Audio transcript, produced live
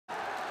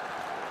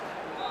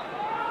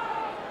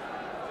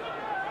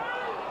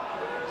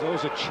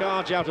There's a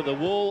charge out of the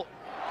wall,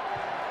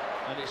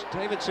 and it's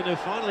Davidson who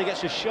finally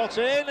gets a shot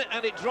in,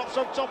 and it drops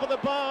on top of the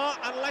bar,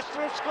 and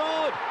Leicester have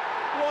scored.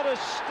 What a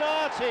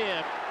start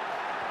here.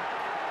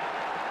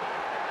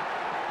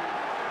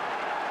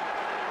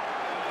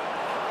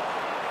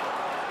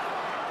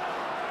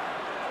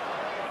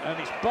 And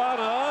it's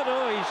Barnard.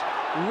 Oh,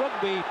 he's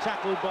rugby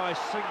tackled by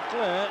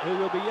Sinclair, who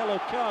will be yellow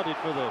carded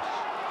for this.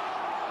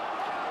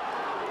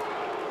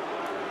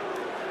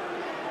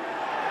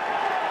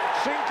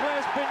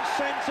 Sinclair's been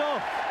sent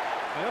off.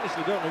 I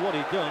honestly don't know what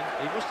he'd done.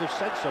 He must have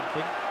said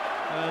something,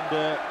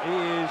 and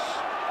he is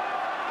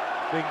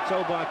being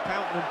told by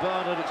Poughton and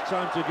Barnard it's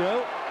time to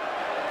go.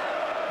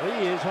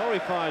 He is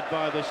horrified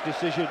by this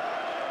decision.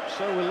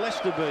 So will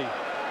Leicester be.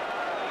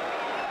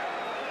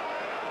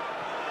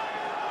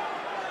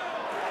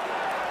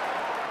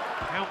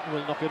 Poughton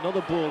will knock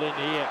another ball in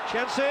here.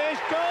 Chances,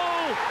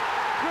 goal!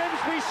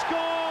 Grimsby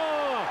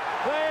score!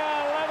 They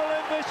are level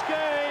in this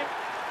game.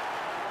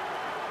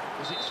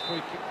 As it's free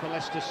kick for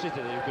Leicester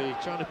City, they'll be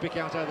trying to pick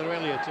out either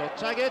Elliott or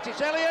Taggart.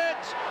 It's Elliott!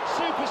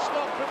 Super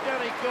stop from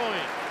Danny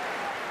Coyne.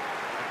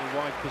 In the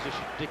wide position,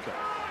 Dicker.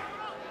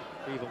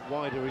 Even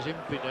wider is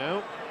Impey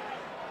now.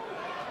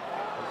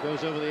 He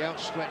goes over the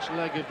outstretched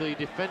leg of the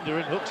defender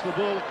and hooks the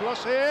ball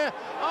across here.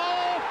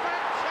 Oh,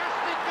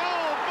 fantastic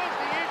goal!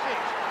 Muzzy is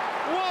it!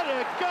 What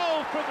a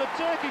goal from the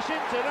Turkish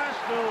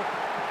international.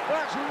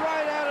 That's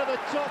right out of the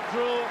top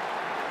draw.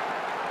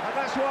 And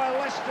that's why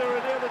Leicester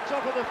are near the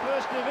top of the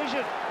First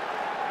Division.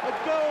 A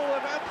goal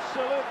of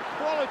absolute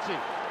quality.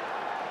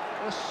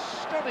 A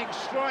stunning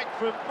strike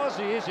from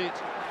Muzzy, is it?